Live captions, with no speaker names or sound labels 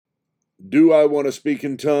Do I want to speak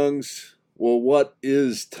in tongues? Well, what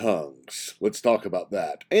is tongues? Let's talk about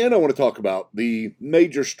that. And I want to talk about the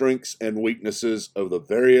major strengths and weaknesses of the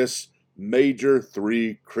various major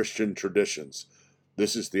three Christian traditions.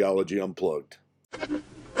 This is Theology Unplugged.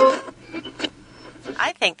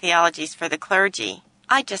 I think theology's for the clergy.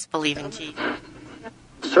 I just believe in Jesus.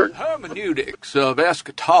 Certain hermeneutics of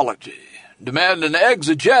eschatology demand an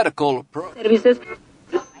exegetical approach.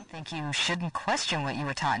 I think you shouldn't question what you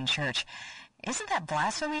were taught in church. Isn't that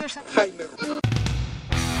blasphemy or something?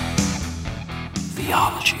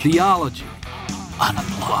 Theology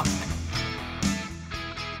Unplugged.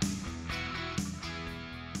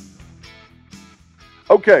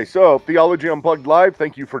 Okay, so Theology Unplugged Live,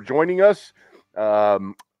 thank you for joining us.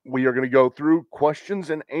 We are going to go through questions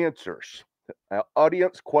and answers.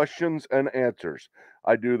 Audience questions and answers.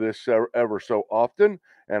 I do this ever so often,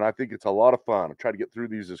 and I think it's a lot of fun. I try to get through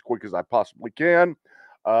these as quick as I possibly can.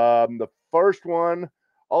 The first one,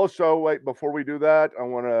 also, wait, before we do that, I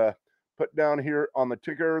want to put down here on the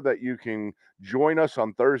ticker that you can join us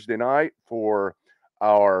on Thursday night for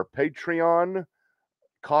our Patreon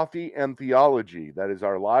Coffee and Theology. That is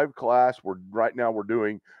our live class. Right now we're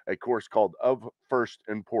doing a course called Of First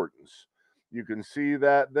Importance. You can see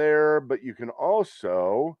that there, but you can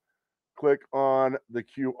also click on the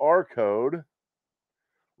QR code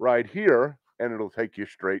right here, and it'll take you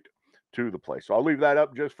straight to the place. So I'll leave that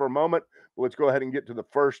up just for a moment. Let's go ahead and get to the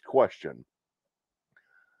first question.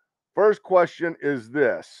 First question is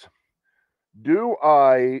this. It's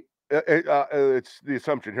the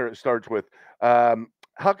assumption here. It starts with,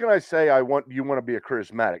 how can I say you want to be a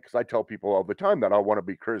charismatic? Because I tell people all the time that I want to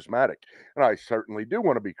be charismatic, and I certainly do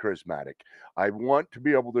want to be charismatic. I want to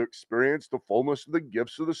be able to experience the fullness of the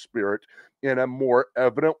gifts of the Spirit in a more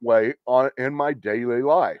evident way in my daily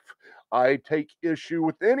life. I take issue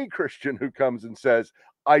with any Christian who comes and says,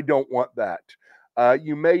 I don't want that.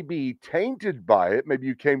 You may be tainted by it. Maybe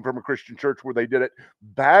you came from a Christian church where they did it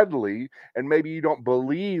badly, and maybe you don't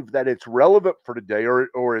believe that it's relevant for today,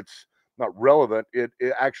 or it's not relevant. It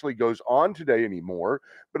actually goes on today anymore.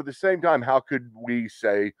 But at the same time, how could we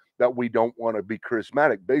say that we don't want to be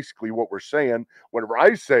charismatic? Basically, what we're saying, whenever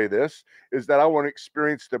I say this, is that I want to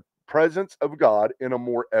experience the presence of God in a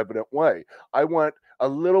more evident way. I want a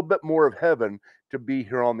little bit more of heaven to be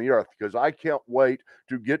here on the earth, because I can't wait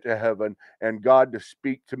to get to heaven and God to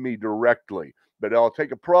speak to me directly. But I'll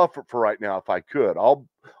take a prophet for right now if I could.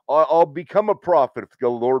 I'll become a prophet if the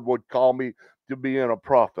Lord would call me to be a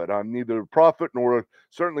prophet. I'm neither a prophet nor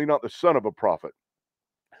certainly not the son of a prophet.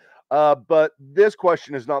 But this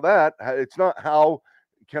question is not that. It's not how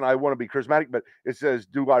can I want to be charismatic, but it says,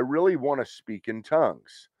 do I really want to speak in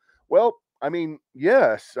tongues? Well, I mean,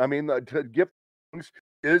 yes. I mean, the gift of tongues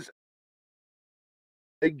is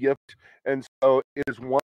a gift, and so it is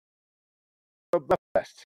one of the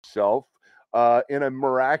best self in a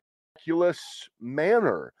miraculous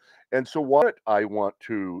manner. And so what I want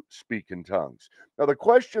to speak in tongues. Now, the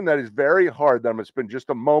question that is very hard that I'm going to spend just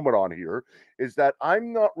a moment on here is that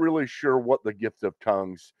I'm not really sure what the gift of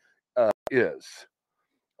tongues is,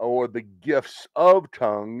 or the gifts of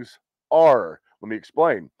tongues are. Let me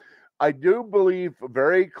explain. I do believe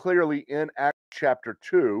very clearly in Acts chapter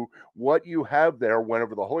 2, what you have there,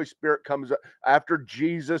 whenever the Holy Spirit comes after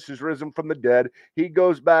Jesus is risen from the dead, he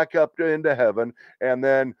goes back up into heaven, and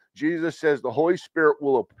then Jesus says the Holy Spirit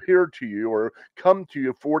will appear to you or come to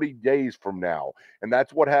you 40 days from now. And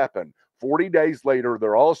that's what happened. 40 days later,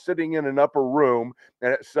 they're all sitting in an upper room,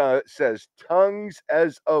 and it says, tongues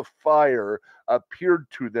as of fire appeared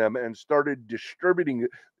to them and started distributing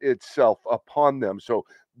itself upon them. So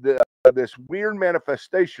this weird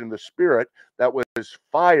manifestation, the Spirit that was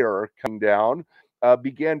fire coming down,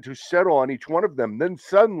 began to settle on each one of them. Then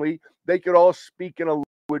suddenly they could all speak in a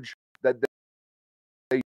language that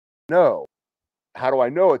they know. How do I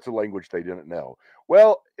know it's a language they didn't know?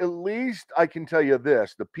 Well, at least I can tell you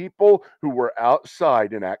this. The people who were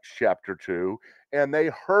outside in Acts chapter 2, and they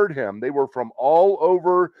heard him, they were from all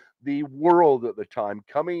over the world at the time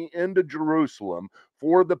coming into Jerusalem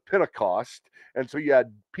for the Pentecost. And so you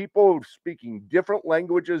had people speaking different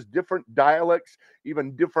languages, different dialects,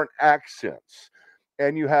 even different accents.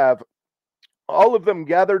 And you have all of them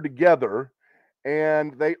gathered together,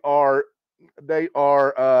 and they are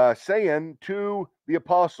saying to the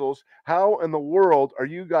apostles, how in the world are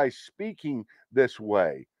you guys speaking this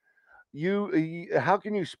way? How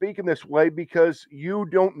can you speak in this way, because you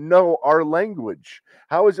don't know our language?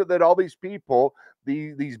 How is it that all these people,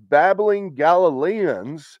 these babbling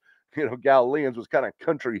Galileans, Galileans was kind of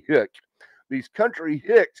country hick, these country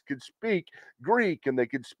hicks could speak Greek, and they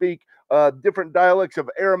could speak different dialects of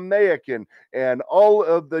Aramaic and all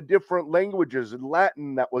of the different languages and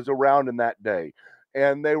Latin that was around in that day.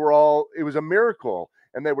 And they were all, it was a miracle.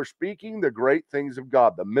 And they were speaking the great things of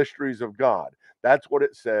God, the mysteries of God. That's what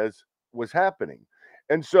it says was happening.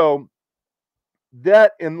 And so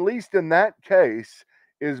that, at least in that case,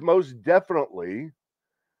 is most definitely,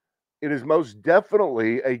 it is most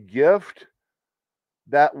definitely a gift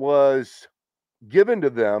that was given to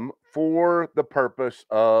them for the purpose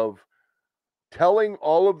of telling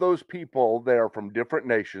all of those people there from different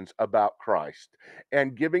nations about Christ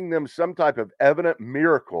and giving them some type of evident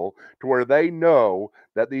miracle to where they know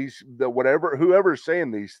that whoever's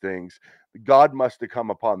saying these things, God must have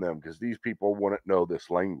come upon them, because these people wouldn't know this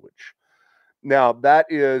language. Now, that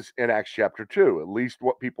is in Acts chapter 2, at least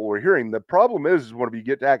what people were hearing. The problem is when you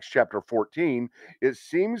get to Acts chapter 14, it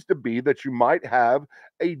seems to be that you might have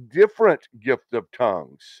a different gift of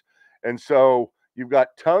tongues. And so you've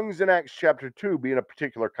got tongues in Acts chapter 2 being a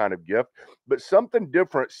particular kind of gift, but something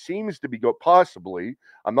different seems to be possibly,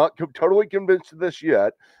 I'm not totally convinced of this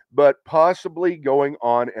yet, but possibly going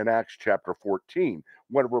on in Acts chapter 14,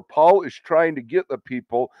 whenever Paul is trying to get the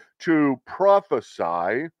people to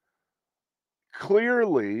prophesy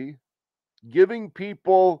clearly, giving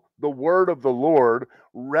people the word of the Lord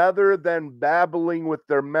rather than babbling with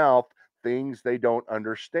their mouth things they don't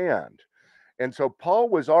understand. And so Paul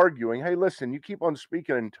was arguing, hey, listen, you keep on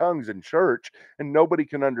speaking in tongues in church and nobody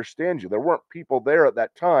can understand you. There weren't people there at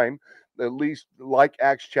that time, at least like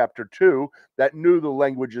Acts chapter 2, that knew the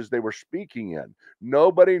languages they were speaking in.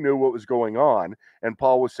 Nobody knew what was going on. And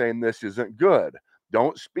Paul was saying, this isn't good.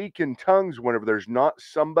 Don't speak in tongues whenever there's not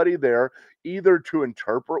somebody there either to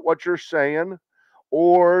interpret what you're saying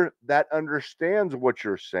or that understands what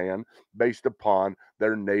you're saying based upon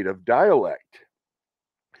their native dialect.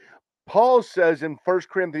 Paul says in 1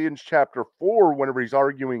 Corinthians chapter 4, whenever he's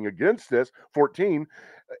arguing against this, 14,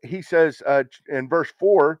 he says in verse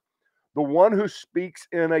 4, the one who speaks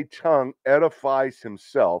in a tongue edifies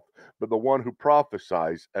himself, but the one who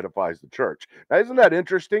prophesies edifies the church. Now, isn't that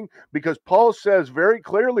interesting? Because Paul says very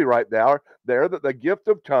clearly right there that the gift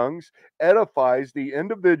of tongues edifies the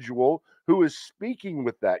individual who is speaking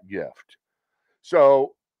with that gift.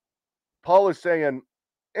 So Paul is saying,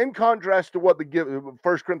 in contrast to what the gift, 1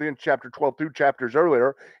 Corinthians chapter 12, 2 chapters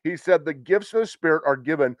earlier, he said the gifts of the Spirit are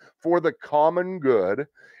given for the common good.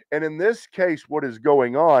 And in this case, what is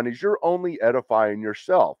going on is you're only edifying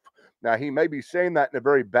yourself. Now, he may be saying that in a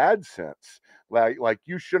very bad sense, like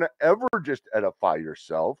you shouldn't ever just edify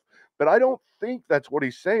yourself. But I don't think that's what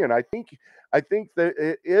he's saying. I think that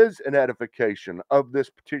it is an edification of this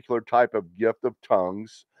particular type of gift of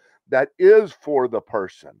tongues that is for the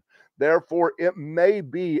person. Therefore, it may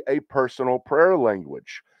be a personal prayer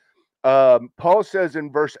language. Paul says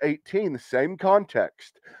in verse 18, the same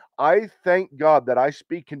context, I thank God that I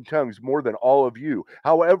speak in tongues more than all of you.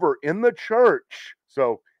 However, in the church,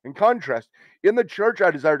 so in contrast, in the church,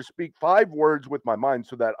 I desire to speak 5 words with my mind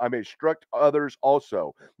so that I may instruct others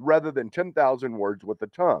also, rather than 10,000 words with the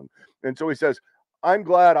tongue. And so he says, I'm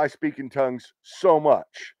glad I speak in tongues so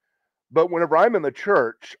much. But whenever I'm in the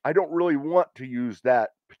church, I don't really want to use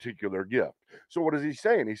that particular gift. So what is he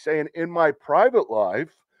saying? He's saying in my private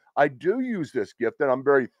life, I do use this gift, and I'm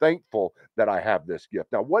very thankful that I have this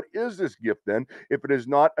gift. Now, what is this gift then if it is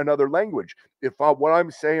not another language? If what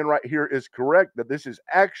I'm saying right here is correct, that this is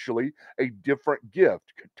actually a different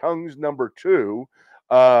gift, tongues number 2,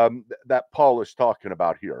 that Paul is talking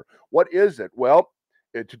about here. What is it? Well,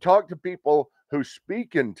 to talk to people who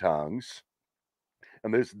speak in tongues,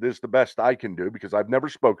 and this is the best I can do because I've never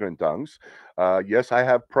spoken in tongues. Yes, I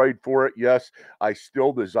have prayed for it. Yes, I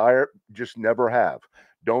still desire it, just never have.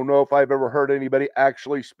 Don't know if I've ever heard anybody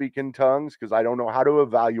actually speak in tongues because I don't know how to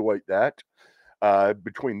evaluate that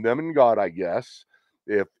between them and God, I guess,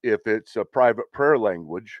 if it's a private prayer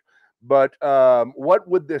language. But what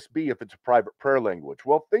would this be if it's a private prayer language?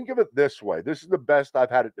 Well, think of it this way. This is the best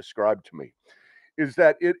I've had it described to me, is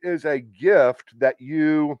that it is a gift that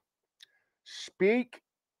you speak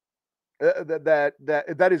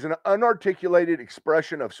that is an unarticulated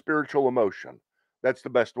expression of spiritual emotion. That's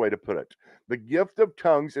the best way to put it. The gift of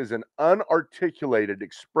tongues is an unarticulated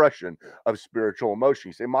expression of spiritual emotion.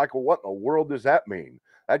 You say, Michael, what in the world does that mean?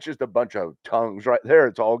 That's just a bunch of tongues right there.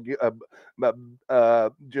 It's all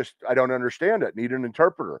just, I don't understand it. Need an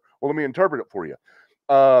interpreter. Well, let me interpret it for you.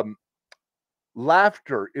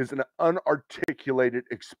 Laughter is an unarticulated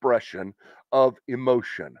expression of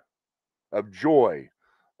emotion, of joy,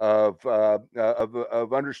 of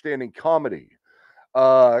understanding comedy.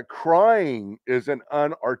 Crying is an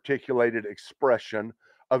unarticulated expression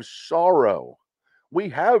of sorrow. We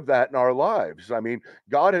have that in our lives. I mean,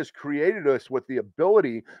 God has created us with the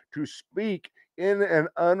ability to speak in an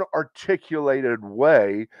unarticulated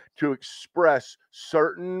way to express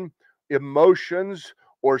certain emotions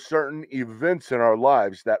or certain events in our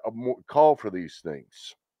lives that call for these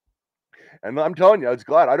things. And I'm telling you, it's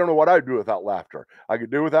glad. I don't know what I'd do without laughter. I could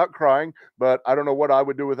do without crying, but I don't know what I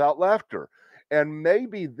would do without laughter. And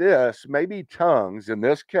maybe tongues in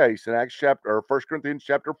this case, in Acts chapter or 1 Corinthians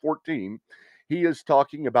chapter 14, he is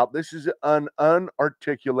talking about this is an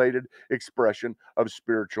unarticulated expression of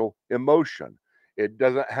spiritual emotion. It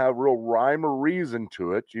doesn't have real rhyme or reason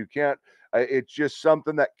to it. You can't, it's just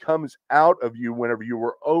something that comes out of you whenever you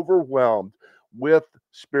were overwhelmed with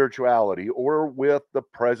spirituality or with the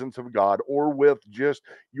presence of God or with just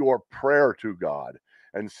your prayer to God.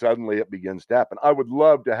 And suddenly it begins to happen. I would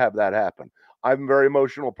love to have that happen. I'm a very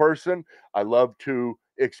emotional person. I love to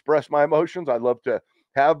express my emotions. I love to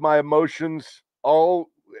have my emotions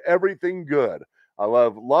everything good. I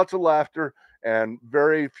love lots of laughter and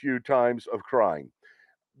very few times of crying.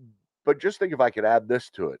 But just think if I could add this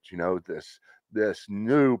to it, this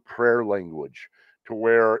new prayer language to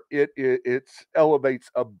where it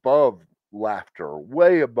elevates above laughter,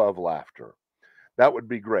 way above laughter. That would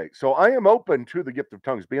be great. So I am open to the gift of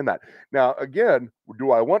tongues being that. Now, again,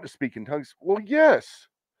 do I want to speak in tongues? Well, yes,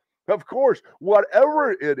 of course.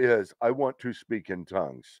 Whatever it is, I want to speak in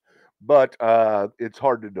tongues. But it's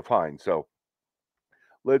hard to define. So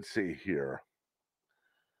let's see here.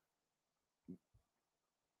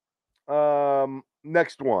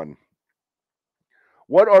 Next one.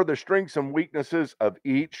 What are the strengths and weaknesses of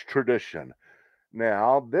each tradition?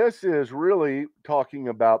 Now, this is really talking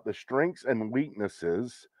about the strengths and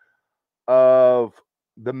weaknesses of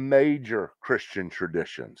the major Christian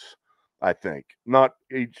traditions, I think. Not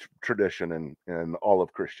each tradition in all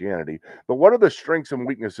of Christianity, but what are the strengths and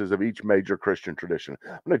weaknesses of each major Christian tradition?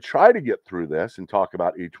 I'm going to try to get through this and talk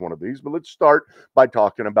about each one of these, but let's start by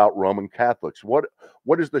talking about Roman Catholics. What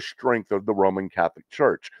is the strength of the Roman Catholic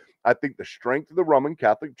Church? I think the strength of the Roman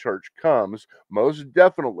Catholic Church comes most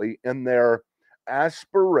definitely in their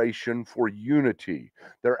aspiration for unity,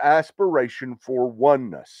 their aspiration for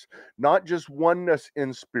oneness, not just oneness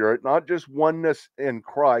in spirit, not just oneness in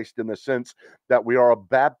Christ in the sense that we are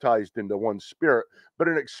baptized into one spirit, but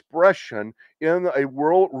an expression in a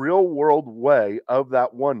real world way of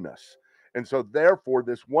that oneness. And so, therefore,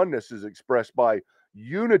 this oneness is expressed by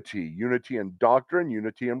unity in doctrine,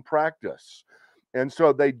 unity in practice. And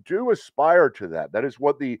so they do aspire to that. That is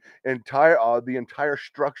what the entire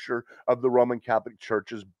structure of the Roman Catholic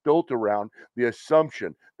Church is built around, the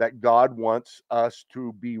assumption that God wants us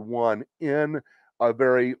to be one in a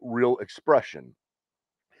very real expression.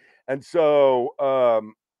 And so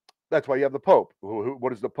that's why you have the Pope. What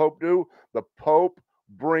does the Pope do? The Pope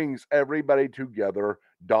brings everybody together,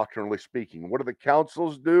 doctrinally speaking. What do the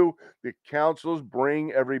councils do? The councils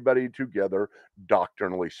bring everybody together,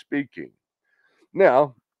 doctrinally speaking.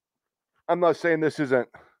 Now, I'm not saying this isn't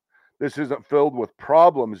filled with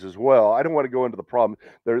problems as well. I don't want to go into the problem.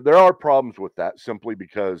 There are problems with that simply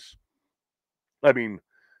because, I mean,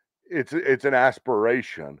 it's an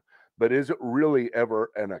aspiration, but is it really ever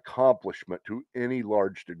an accomplishment to any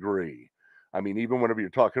large degree? I mean, even whenever you're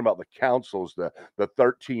talking about the councils, the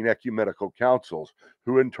 13 ecumenical councils,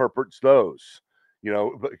 who interprets those?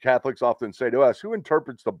 Catholics often say to us, "Who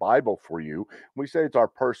interprets the Bible for you?" We say it's our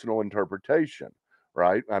personal interpretation,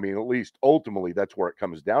 right? I mean, at least ultimately, that's where it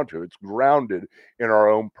comes down to. It's grounded in our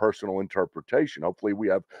own personal interpretation. Hopefully, we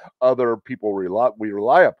have other people we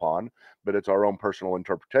rely upon, but it's our own personal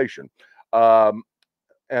interpretation. Um,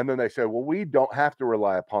 and then they say, well, we don't have to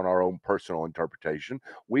rely upon our own personal interpretation.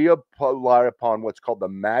 We rely upon what's called the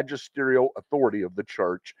magisterial authority of the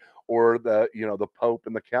church, or the Pope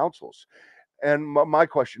and the councils. And my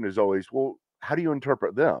question is always, well, how do you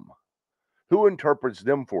interpret them? Who interprets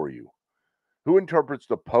them for you? Who interprets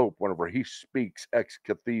the Pope whenever he speaks ex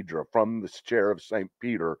cathedra from the chair of St.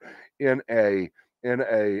 Peter in a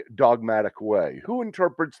dogmatic way? Who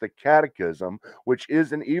interprets the catechism, which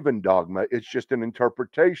isn't even dogma, it's just an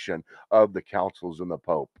interpretation of the councils and the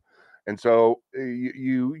Pope? And so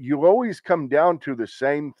you always come down to the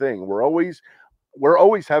same thing. We're always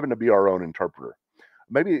having to be our own interpreter.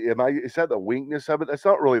 Maybe is that the weakness of it? That's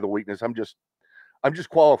not really the weakness. I'm just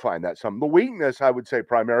qualifying that some. The weakness, I would say,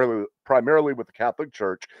 primarily with the Catholic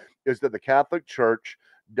Church, is that the Catholic Church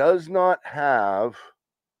does not have,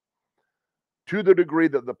 to the degree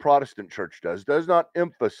that the Protestant Church does not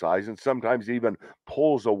emphasize, and sometimes even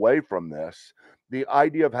pulls away from this, the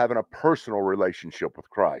idea of having a personal relationship with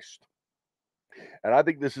Christ. And I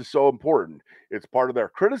think this is so important. It's part of their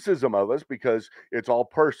criticism of us because it's all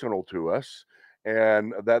personal to us.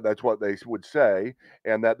 And that's what they would say,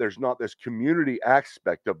 and that there's not this community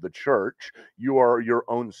aspect of the church. You are your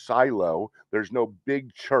own silo. There's no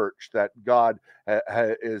big church that God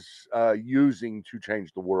is using to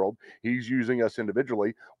change the world. He's using us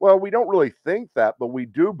individually. Well, we don't really think that, but we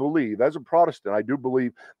do believe, as a Protestant, I do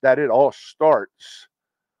believe that it all starts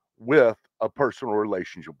with a personal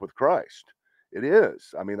relationship with Christ. It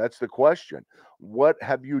is. I mean, that's the question. What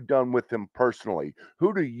have you done with him personally?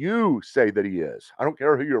 Who do you say that he is? I don't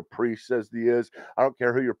care who your priest says that he is. I don't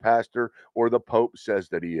care who your pastor or the Pope says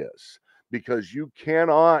that he is, because you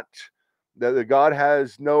cannot, that God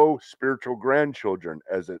has no spiritual grandchildren,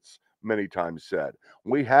 as it's many times said.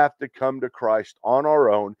 We have to come to Christ on our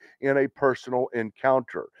own in a personal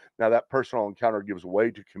encounter. Now, that personal encounter gives way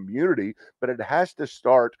to community, but it has to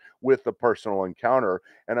start with the personal encounter.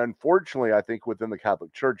 And unfortunately, I think within the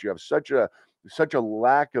Catholic Church, you have such a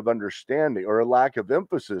lack of understanding or a lack of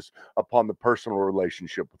emphasis upon the personal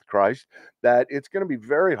relationship with Christ, that it's going to be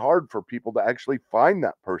very hard for people to actually find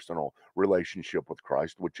that personal relationship with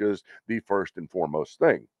Christ, which is the first and foremost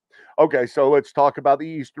thing. Okay, so let's talk about the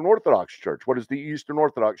Eastern Orthodox Church. What is the Eastern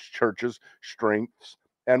Orthodox Church's strengths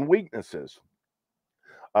and weaknesses?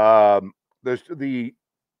 There's the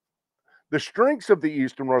strengths of the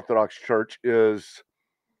Eastern Orthodox Church is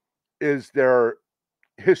their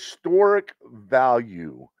historic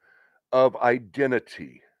value of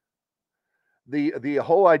identity. The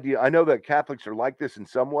whole idea, I know that Catholics are like this in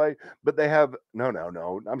some way, but they have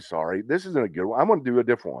no, I'm sorry. This isn't a good one. I'm going to do a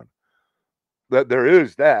different one. That there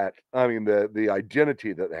is that. I mean, the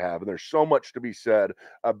identity that they have, and there's so much to be said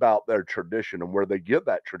about their tradition and where they get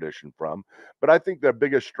that tradition from. But I think their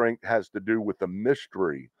biggest strength has to do with the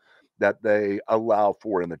mystery that they allow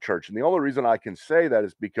for in the church. And the only reason I can say that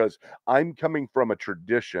is because I'm coming from a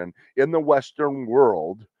tradition in the Western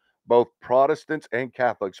world. Both Protestants and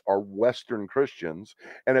Catholics are Western Christians.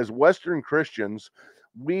 And as Western Christians,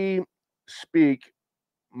 we speak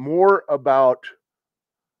more about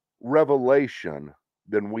revelation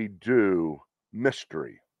than we do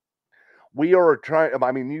mystery. We are trying,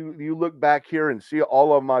 I mean, you look back here and see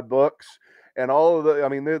all of my books and all of the, I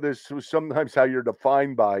mean, this was sometimes how you're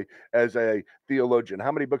defined by as a theologian.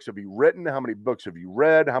 How many books have you written? How many books have you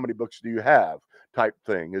read? How many books do you have? Type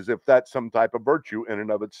thing, as if that's some type of virtue in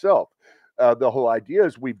and of itself. The whole idea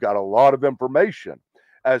is we've got a lot of information.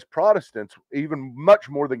 As Protestants, even much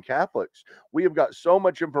more than Catholics, we have got so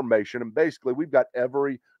much information, and basically we've got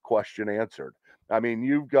every question answered. I mean,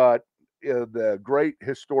 you've got the great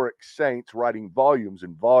historic saints writing volumes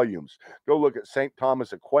and volumes. Go look at St.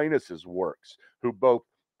 Thomas Aquinas's works, who both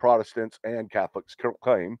Protestants and Catholics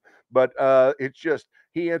claim, but it's just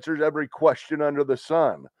he answers every question under the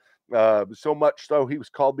sun. So much so he was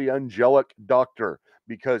called the angelic doctor,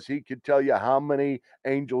 because he could tell you how many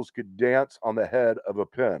angels could dance on the head of a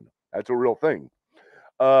pin. That's a real thing.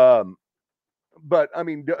 Um, but I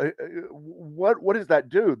mean, what does that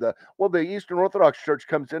do? The Eastern Orthodox Church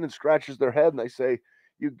comes in and scratches their head and they say,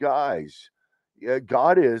 "You guys,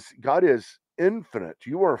 God is infinite.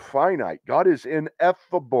 You are finite. God is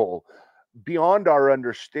ineffable, beyond our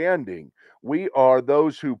understanding. We are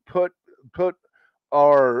those who put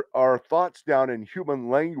our thoughts down in human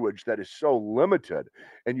language that is so limited,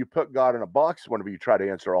 and you put God in a box whenever you try to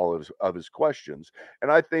answer all of his questions."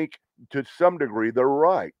 And I think to some degree they're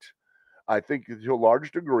right. I think to a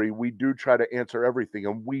large degree, we do try to answer everything,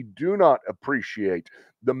 and we do not appreciate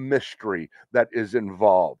the mystery that is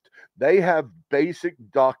involved. They have basic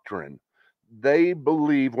doctrine. They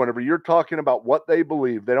believe, whenever you're talking about what they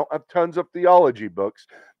believe, they don't have tons of theology books.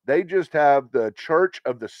 They just have the Church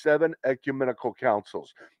of the Seven Ecumenical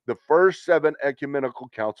Councils. The first seven ecumenical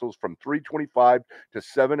councils from 325 to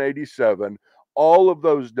 787, all of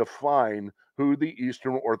those define who the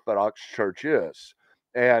Eastern Orthodox Church is.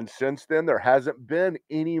 And since then, there hasn't been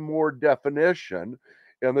any more definition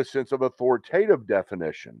in the sense of authoritative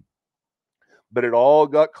definition. But it all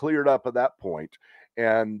got cleared up at that point,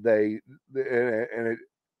 and there's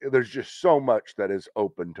just so much that is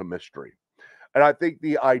open to mystery. And I think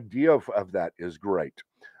the idea of that is great.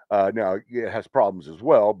 Now, it has problems as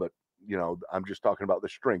well, but I'm just talking about the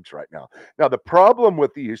strengths right now. Now, the problem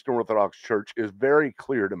with the Eastern Orthodox Church is very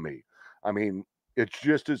clear to me. I mean, it's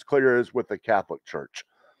just as clear as with the Catholic Church.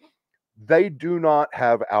 They do not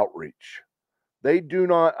have outreach. They do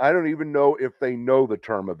not, I don't even know if they know the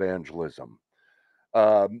term evangelism.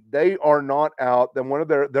 They are not out. Then one of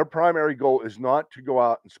their primary goal is not to go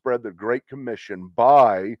out and spread the Great Commission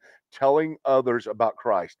by telling others about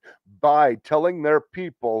Christ, by telling their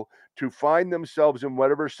people to find themselves in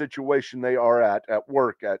whatever situation they are at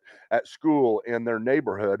work, at school, in their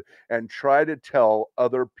neighborhood, and try to tell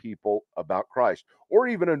other people about Christ, or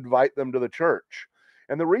even invite them to the church.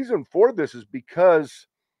 And the reason for this is because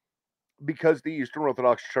the Eastern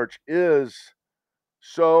Orthodox Church is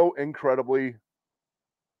so incredibly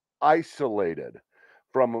isolated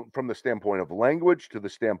from the standpoint of language, to the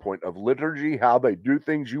standpoint of liturgy, how they do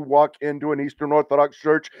things. You walk into an Eastern Orthodox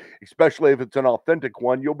church, especially if it's an authentic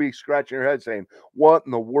one, you'll be scratching your head saying, what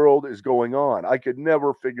in the world is going on? I could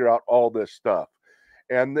never figure out all this stuff.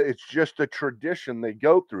 And it's just a tradition they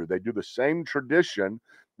go through. They do the same tradition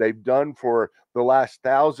they've done for the last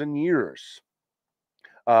 1,000 years.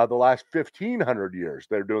 The last 1,500 years,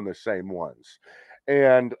 they're doing the same ones.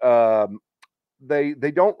 And they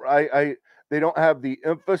don't they don't have the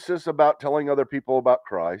emphasis about telling other people about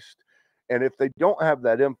Christ. And if they don't have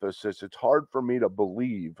that emphasis, it's hard for me to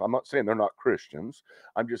believe. I'm not saying they're not Christians.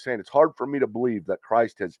 I'm just saying it's hard for me to believe that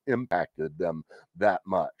Christ has impacted them that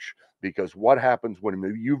much. Because what happens when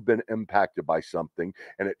you've been impacted by something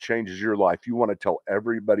and it changes your life? You want to tell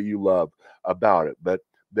everybody you love about it. But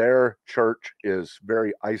their church is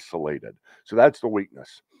very isolated. So that's the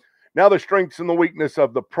weakness. Now, the strengths and the weakness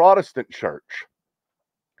of the Protestant church.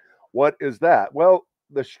 What is that? Well,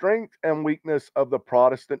 the strength and weakness of the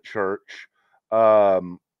Protestant church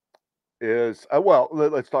is, well,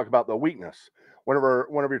 let's talk about the weakness. Whenever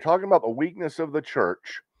you're talking about the weakness of the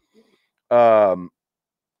church,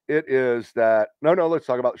 it is that, no, let's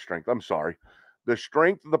talk about the strength. I'm sorry. The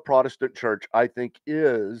strength of the Protestant church, I think,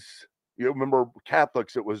 is, you remember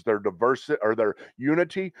Catholics, it was their diversity or their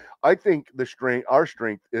unity. I think our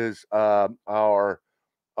strength is our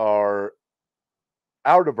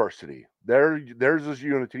diversity. Theirs is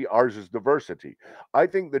unity, ours is diversity. I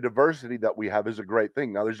think the diversity that we have is a great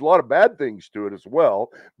thing. Now, there's a lot of bad things to it as well,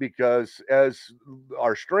 because as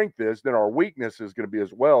our strength is, then our weakness is going to be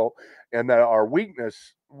as well. And that our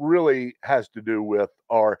weakness really has to do with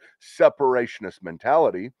our separationist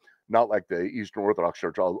mentality, not like the Eastern Orthodox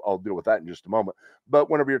Church. I'll deal with that in just a moment. But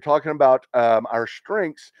whenever you're talking about our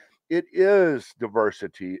strengths, it is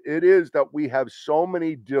diversity. It is that we have so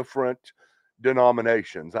many different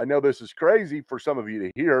denominations. I know this is crazy for some of you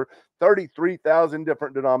to hear, 33,000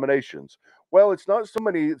 different denominations. Well, it's not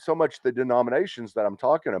so much the denominations that I'm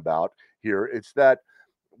talking about here. It's that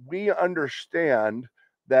we understand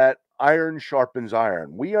that iron sharpens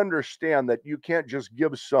iron. We understand that you can't just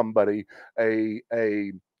give somebody a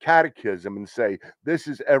catechism and say, this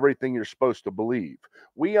is everything you're supposed to believe.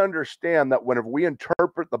 We understand that whenever we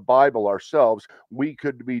interpret the Bible ourselves, we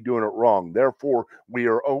could be doing it wrong. Therefore, we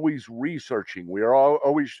are always researching. We are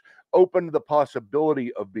always open to the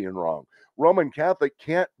possibility of being wrong. Roman Catholic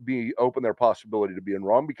can't be open their possibility to being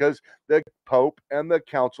wrong, because the Pope and the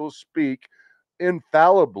councils speak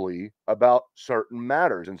infallibly about certain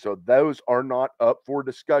matters, and so those are not up for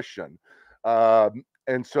discussion.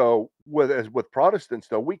 And so with Protestants,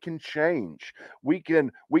 though, we can change. We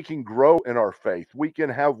can grow in our faith. We can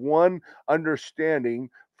have one understanding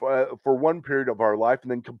for one period of our life and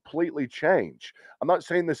then completely change. I'm not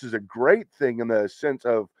saying this is a great thing in the sense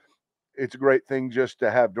of it's a great thing just to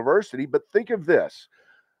have diversity, but think of this.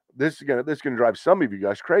 This is gonna drive some of you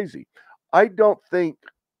guys crazy. I don't think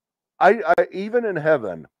I even in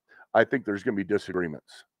heaven, I think there's going to be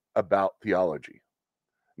disagreements about theology.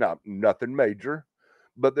 Now, nothing major,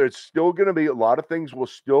 but there's still going to be a lot of things will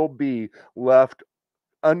still be left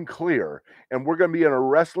unclear, and we're going to be in a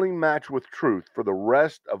wrestling match with truth for the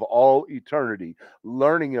rest of all eternity,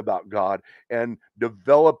 learning about God and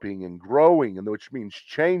developing and growing, and which means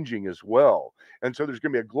changing as well. And so there's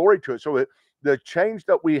going to be a glory to it. So the change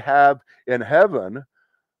that we have in heaven,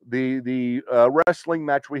 the wrestling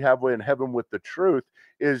match we have in heaven with the truth,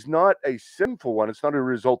 is not a sinful one. It's not a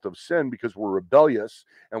result of sin because we're rebellious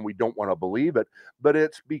and we don't want to believe it, but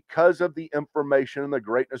it's because of the information and the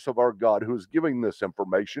greatness of our God who is giving this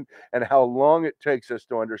information and how long it takes us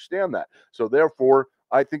to understand that. So therefore,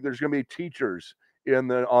 I think there's going to be teachers on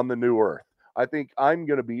the new earth. I think I'm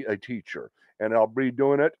going to be a teacher, and I'll be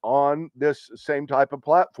doing it on this same type of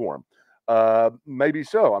platform. Maybe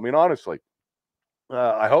so. I mean, honestly,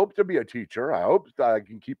 I hope to be a teacher. I hope that I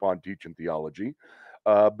can keep on teaching theology.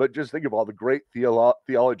 But just think of all the great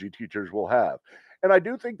theology teachers we'll have. And I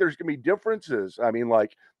do think there's going to be differences. I mean,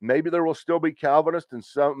 like maybe there will still be Calvinists,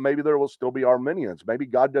 and maybe there will still be Arminians. Maybe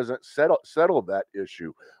God doesn't settle that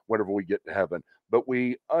issue whenever we get to heaven. But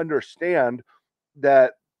we understand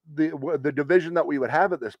that the division that we would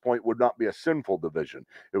have at this point would not be a sinful division.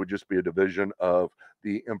 It would just be a division of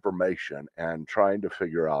the information and trying to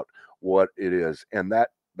figure out what it is. And that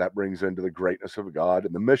that brings into the greatness of God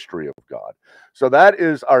and the mystery of God. So that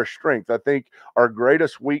is our strength. I think our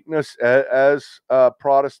greatest weakness as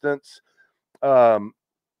Protestants um,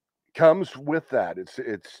 comes with that.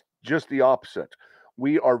 It's just the opposite.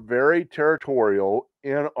 We are very territorial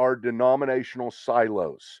in our denominational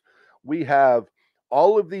silos. We have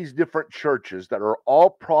all of these different churches that are all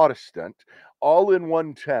Protestant, all in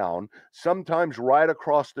one town, sometimes right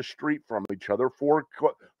across the street from each other, four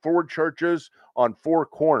churches on four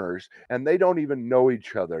corners, and they don't even know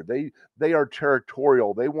each other. They are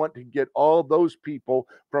territorial. They want to get all those people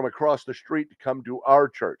from across the street to come to our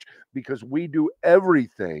church because we do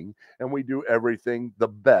everything and we do everything the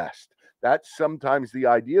best. That's sometimes the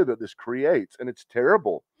idea that this creates, and it's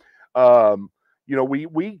terrible. Um,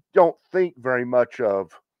 we don't think very much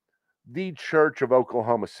of the Church of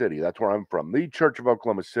Oklahoma City. That's where I'm from. The Church of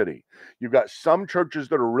Oklahoma City. You've got some churches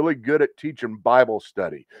that are really good at teaching Bible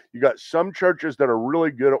study. You got some churches that are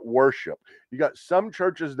really good at worship. You got some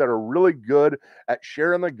churches that are really good at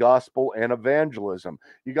sharing the gospel and evangelism.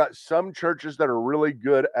 You got some churches that are really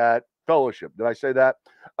good at fellowship. Did I say that?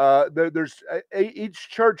 Each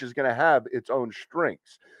church is going to have its own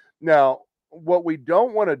strengths. Now, what we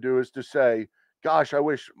don't want to do is to say, gosh, I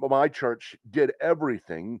wish my church did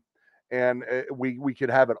everything and we could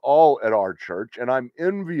have it all at our church. And I'm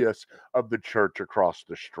envious of the church across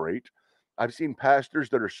the street. I've seen pastors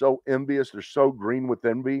that are so envious, they're so green with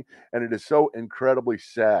envy, and it is so incredibly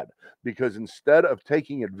sad because instead of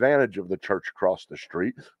taking advantage of the church across the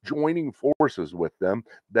street, joining forces with them,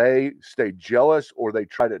 they stay jealous or they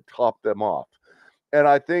try to top them off. And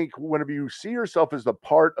I think whenever you see yourself as a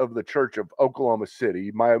part of the Church of Oklahoma City,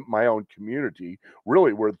 my own community,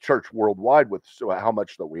 really we're the church worldwide with how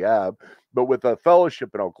much that we have, but with a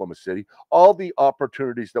fellowship in Oklahoma City, all the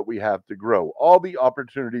opportunities that we have to grow, all the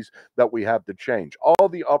opportunities that we have to change, all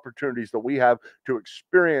the opportunities that we have to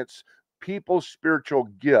experience people's spiritual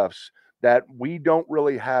gifts that we don't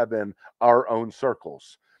really have in our own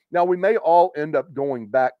circles. Now, we may all end up going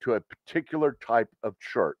back to a particular type of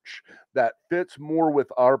church that fits more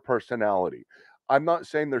with our personality. I'm not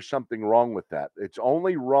saying there's something wrong with that. It's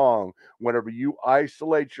only wrong whenever you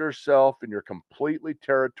isolate yourself and you're completely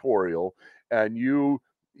territorial and you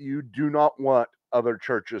do not want other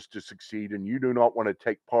churches to succeed and you do not want to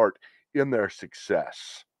take part in their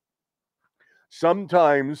success.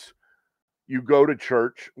 Sometimes you go to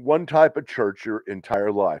church, one type of church your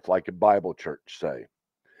entire life, like a Bible church, say,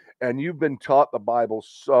 and you've been taught the Bible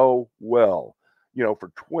so well,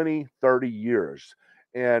 for 20, 30 years.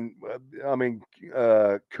 And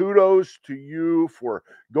kudos to you for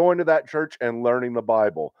going to that church and learning the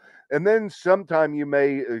Bible. And then sometime you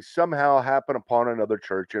may somehow happen upon another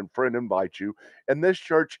church and friend invites you. And this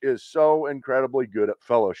church is so incredibly good at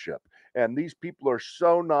fellowship. And these people are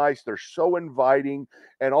so nice. They're so inviting.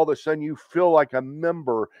 And all of a sudden you feel like a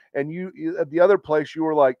member. And you at the other place, you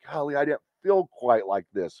were like, golly, I didn't feel quite like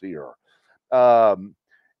this here. Um,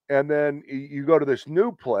 and then you go to this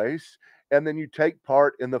new place and then you take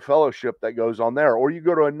part in the fellowship that goes on there. Or you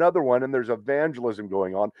go to another one and there's evangelism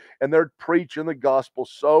going on and they're preaching the gospel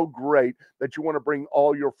so great that you want to bring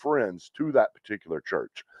all your friends to that particular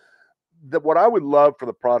church. What I would love for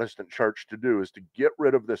the Protestant church to do is to get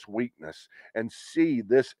rid of this weakness and see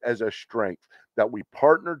this as a strength, that we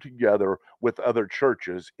partner together with other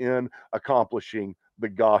churches in accomplishing the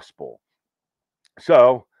gospel.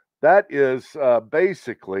 So that is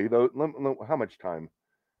basically how much time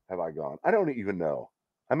have I gone? I don't even know.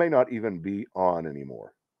 I may not even be on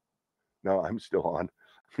anymore. No, I'm still on.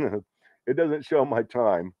 It doesn't show my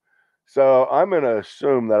time. So I'm going to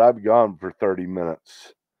assume that I've gone for 30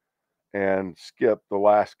 minutes and skip the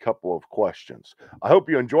last couple of questions. I hope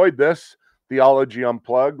you enjoyed this Theology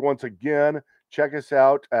Unplugged. Once again, check us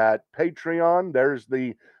out at Patreon. There's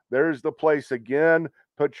the place again.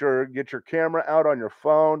 Get your camera out on your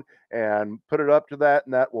phone and put it up to that,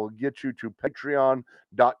 and that will get you to patreon.com/C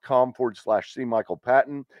Michael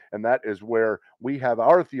Patton. And that is where we have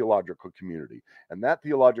our theological community. And that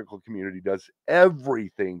theological community does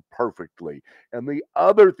everything perfectly. And the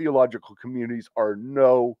other theological communities are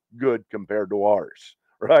no good compared to ours,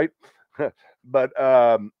 right? But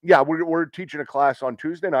we're teaching a class on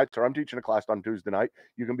Tuesday nights, or I'm teaching a class on Tuesday night.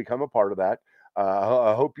 You can become a part of that.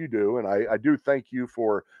 I hope you do. And I do thank you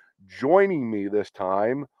for joining me this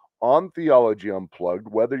time on Theology Unplugged,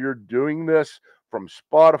 whether you're doing this from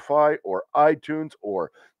Spotify or iTunes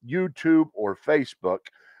or YouTube or Facebook.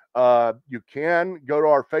 You can go to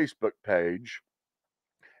our Facebook page.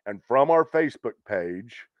 And from our Facebook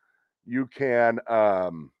page, you can, or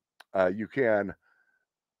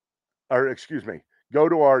excuse me, go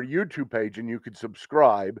to our YouTube page and you can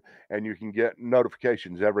subscribe and you can get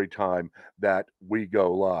notifications every time that we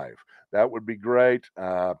go live. That would be great.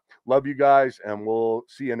 Love you guys, and we'll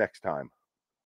see you next time.